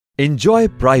Enjoy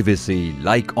privacy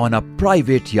like on a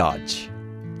private yacht.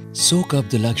 Soak up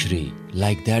the luxury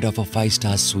like that of a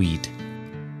 5-star suite.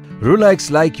 Relax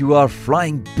like you are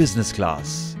flying business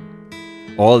class.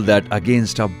 All that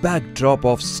against a backdrop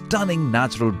of stunning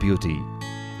natural beauty,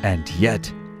 and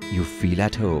yet you feel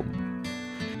at home.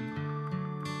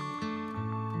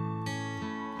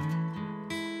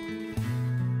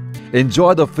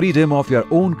 Enjoy the freedom of your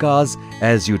own cars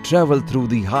as you travel through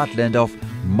the heartland of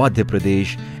Madhya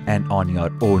Pradesh and on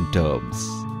your own terms.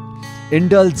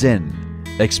 Indulge in,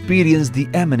 experience the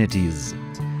amenities,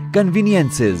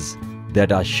 conveniences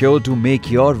that are sure to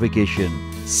make your vacation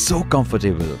so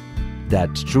comfortable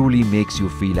that truly makes you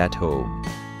feel at home.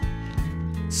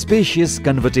 Spacious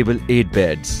convertible 8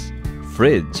 beds,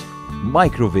 fridge,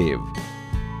 microwave,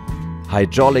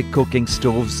 hydraulic cooking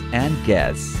stoves and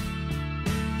gas,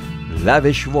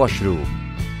 lavish washroom,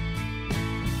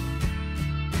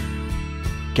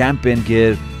 camping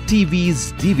gear,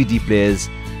 TVs, DVD players,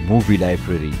 movie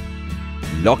library.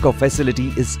 Locker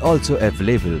facility is also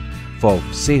available for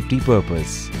safety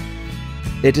purpose.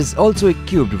 It is also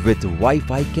equipped with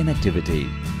Wi-Fi connectivity.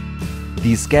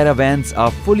 These caravans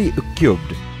are fully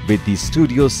equipped with the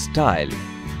studio style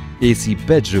AC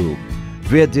bedroom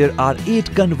where there are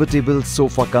 8 convertible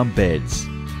sofa cum beds.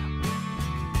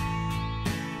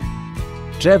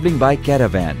 Traveling by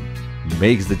caravan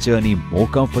makes the journey more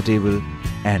comfortable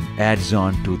and adds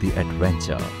on to the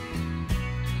adventure.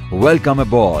 Welcome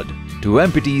aboard to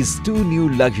MPT's 2 new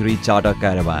luxury charter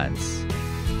caravans.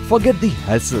 Forget the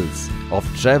hassles of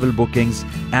travel bookings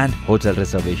and hotel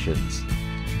reservations.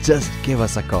 Just give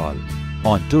us a call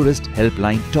on Tourist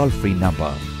Helpline toll-free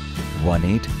number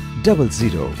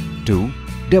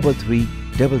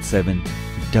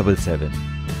 1800-233-7777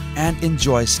 and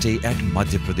enjoy stay at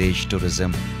Madhya Pradesh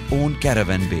Tourism own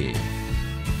Caravan Bay.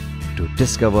 To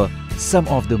discover some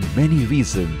of the many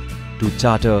reasons to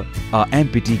charter our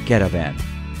MPT caravan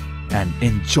and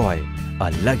enjoy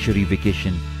a luxury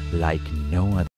vacation like no other.